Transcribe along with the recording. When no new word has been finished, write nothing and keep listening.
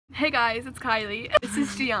Hey guys, it's Kylie. This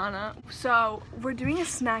is Gianna. So we're doing a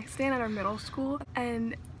snack stand at our middle school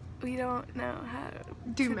and we don't know how to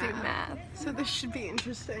do math. So this should be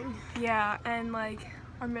interesting. Yeah, and like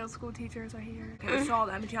our middle school teachers are here. We saw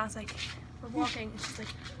them and Gianna's like, we're walking and she's like,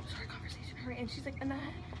 start a conversation, hurry. And she's like, and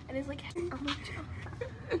it's like, I'm like,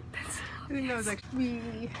 Gianna.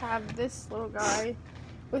 We have this little guy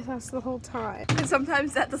with us the whole time. And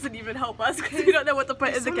sometimes that doesn't even help us because we don't know what to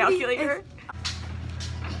put in the calculator.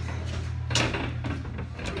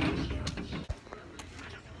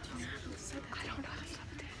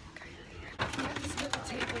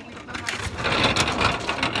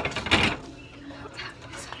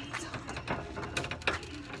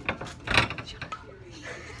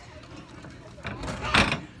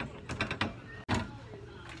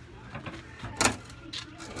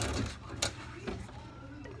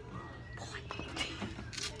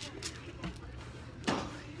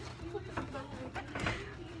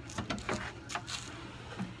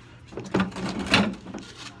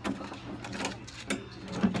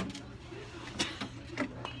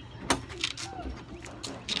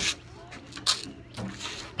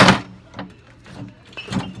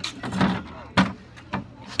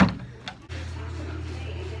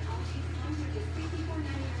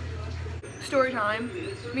 Story time.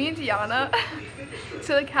 Me and Gianna.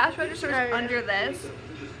 So the cash register is under this.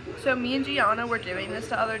 So me and Gianna were doing this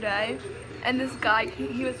the other day, and this guy,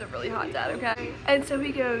 he was a really hot dad, okay? And so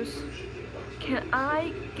he goes, "Can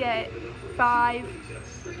I get 5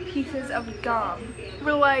 pieces of gum?"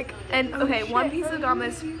 We're like, and okay, one piece of gum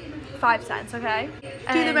is 5 cents, okay?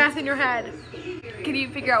 Do the math in your head. Can you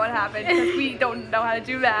figure out what happened? Because we don't know how to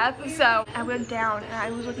do math. So I went down and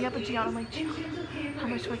I was looking up at Gianna. I'm like, Gianna, how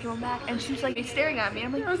much do I give him back? And she was like staring at me.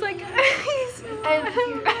 I'm like, I was like, and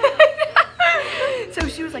so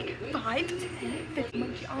she was like, 5, 10, 50. I'm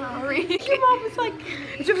like, Gianna, your mom was like,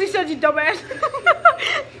 she said, you dumbass.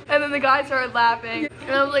 And then the guy started laughing.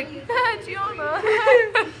 And I was like, Gianna.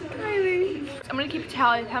 Kylie. I'm gonna keep a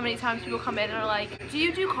tally of how many times people come in and are like, do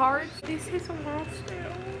you do cards? They say some hot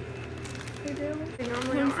still. They do? They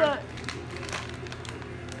normally Who's are. that?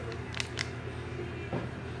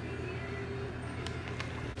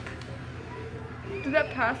 Did that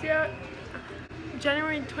pass yet?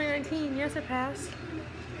 January 2019, yes it passed.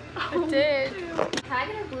 Oh, It did. Can I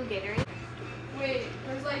get a blue Gatorade? Wait,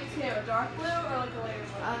 there's like 2, a dark blue or like a lighter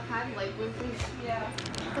blue? Can I have light blue, please? Yeah.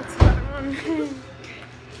 That's the other one.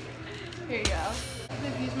 Here you go.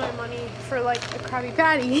 I've used my money for like a Krabby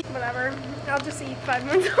Patty. Whatever. I'll just eat 5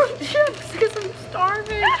 McDonald's chips because I'm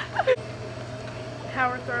starving.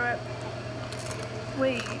 Howard, throw it.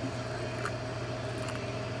 Wait.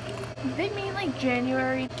 They mean like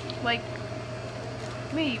January, like,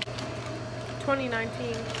 wait.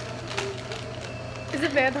 2019. Is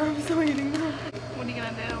it bad that I'm still eating them? What are you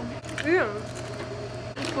gonna do? Yeah.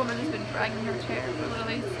 This woman has been dragging her chair for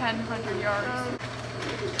literally 100 yards.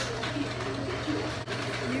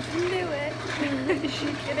 You can do it. Is she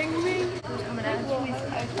kidding me? Who's coming at you? These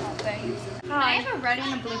ice pop things. Can I have a red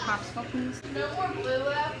and a blue popsicle, please? No more blue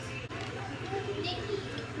left.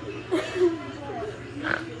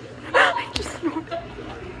 I just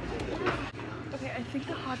Okay, I think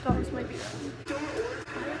the hot dogs might be done.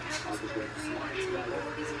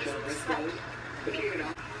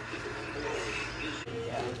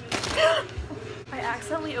 I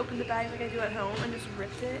accidentally opened the bag like I do at home and just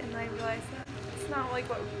ripped it, and I realized that it's not like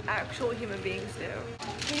what actual human beings do.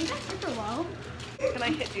 Can you guys hit the low? Can I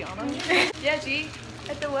hit Gianna? Yeah, G.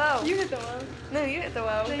 Hit the low. You hit the one. No, you hit the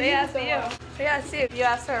low. No, They you asked hit the you. low. They asked you. You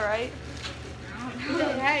asked her, right?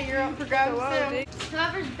 Hey, you're up for grabs Low, too. G.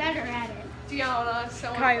 Whoever's better at it. Gianna is so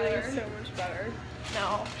much Kylie better. is so much better.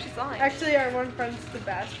 No, she's lying. Actually, our one friend's the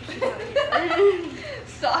best, but she's not here.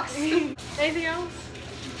 Sucks. Anything else?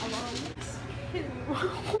 Hitting the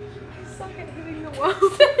wall. I suck at hitting the wall.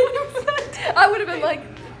 I would have been like,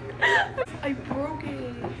 I broke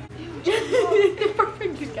it. They're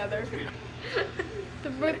perfect together. Oh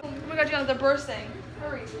my god, Gianna, they're bursting.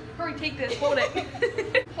 Hurry, hurry, take this, hold it.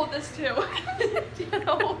 Hold this too.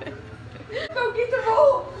 Gianna, hold it. Go get the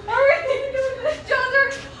roll. Hurry. Gianna, they're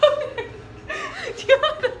exploding.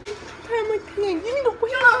 Gianna. I'm like, dang, you need to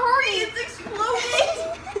wait. Gianna, hurry, it's exploding.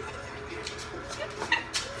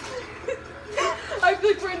 I feel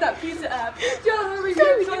like we're in that pizza app. Gianna, hurry.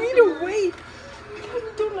 Guys, you need to wait. I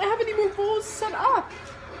don't have any more bowls set up.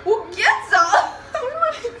 Well, get some. They're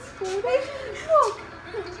not exploding. Look.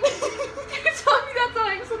 You're telling me that's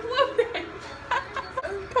not exploding.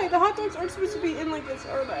 Okay, the hot dogs aren't supposed to be in like this,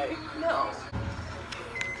 are they? No.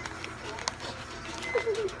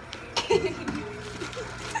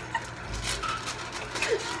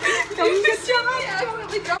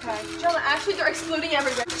 Good job. Okay. Gianna, actually they're exploding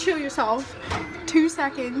everywhere. Chill yourself. 2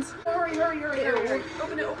 seconds. Hurry, hurry, hurry, hurry.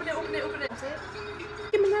 Open it, open it, open it, open it. Say it.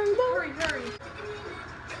 Give me that. Hurry, hurry.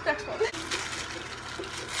 Next one.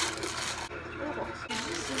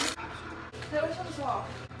 No, which one's off?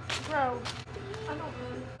 Bro, I don't know.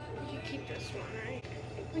 We can keep this one, right?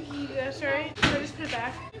 We can keep this, right? Can I just put it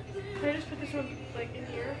back? Can I just put this one, like, in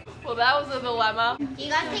here? Well, that was a dilemma. Do you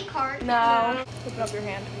guys take cards? No. Open up your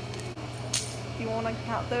hand. You want to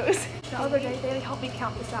count those? The other day, they helped me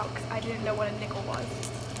count this out because I didn't know what a nickel was.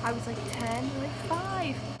 I was like 10, like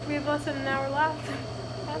 5. We have less than an hour left.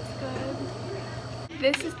 That's good.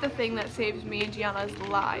 This is the thing that saves me and Gianna's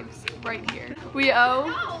lives right here. We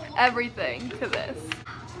owe everything to this.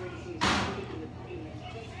 I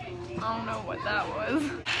don't know what that was.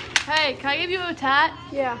 Hey, can I give you a tat?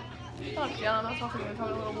 Yeah. Stop, Gianna. I'm not talking to a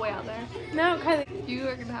little boy out there. No, kind of. You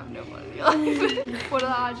are gonna have no fun in your life. What are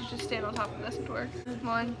the odds you just stand on top of this and work?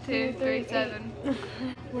 1, 2, 3, 7.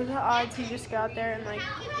 What are the odds you just got there and like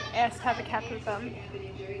asked to have a catch with them?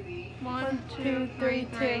 1, 2, 3,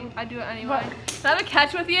 2. I do it anyway. What? Is that a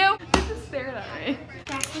catch with you? You just stared at me.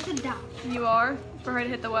 That's with a dot. You are? For her to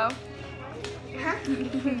hit the well?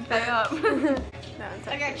 Stay up. No, it's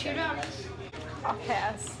I got $2. I'll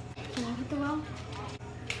pass. Can I hit the well?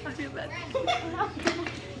 I feel bad.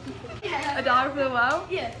 $1 for the well?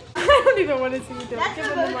 Yeah. I don't even want to see you do it. That's Give a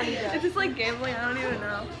them the good money idea. back. It's just like gambling. I don't even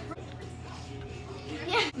know.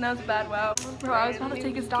 Yeah. And that was a bad wow. Bro, I was about to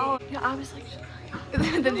take his $1. Yeah, I was like,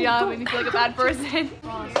 then Gianna made me feel like a bad person.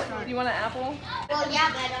 You want an apple? Well, yeah,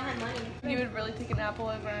 but I don't have money. You would really take an apple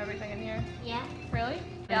over everything in here? Yeah. Really?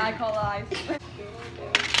 Yeah, I call lies. We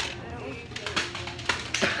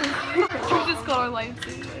just call our life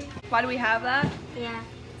stupid. Why do we have that? Yeah.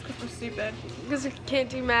 Because we're stupid. Because we can't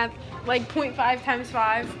do math. Like 0.5 times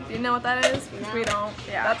 5. Do you know what that is? Because No. we don't.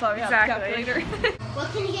 Yeah, That's why we have exactly. a calculator.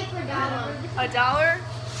 What can you get for $1? $1?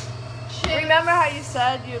 Remember how you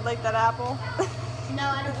said you'd like that apple? No,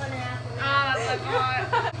 I don't want an apple. Ah, that's my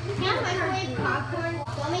Can I microwave popcorn?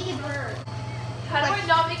 Don't make it burn. How do I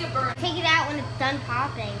not make it burn? Take it out when it's done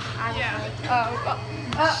popping, obviously.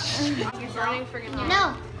 You're burning friggin' hot.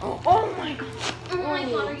 No. Oh my god. Oh my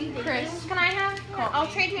god, are you Chris. Can I have? I'll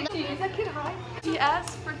trade you. Is that kid high? He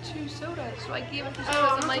asked for 2 sodas, so I gave him 2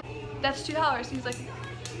 sodas. I'm like, that's $2. He's like,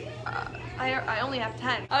 I only have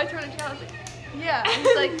 10. I turned it down. I was like, yeah. And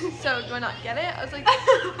he's like, so do I not get it? I was like,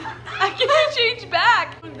 I can't change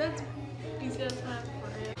back. That's he's gonna have for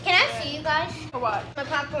it. Can I see you guys? For what? My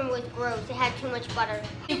popcorn was gross. It had too much butter.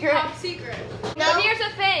 Secret. Secret. No. But here's the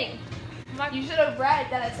thing. You should have read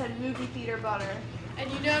that it said movie theater butter. And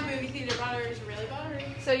you know movie theater butter is really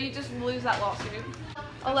buttery. So you just lose that lawsuit.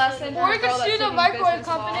 A lesson. Or for a you could girl that's sue the taking microwave business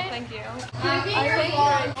law. company. Thank you. Movie I or think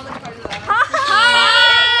vlog?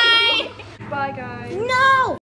 Hi. Bye guys. No.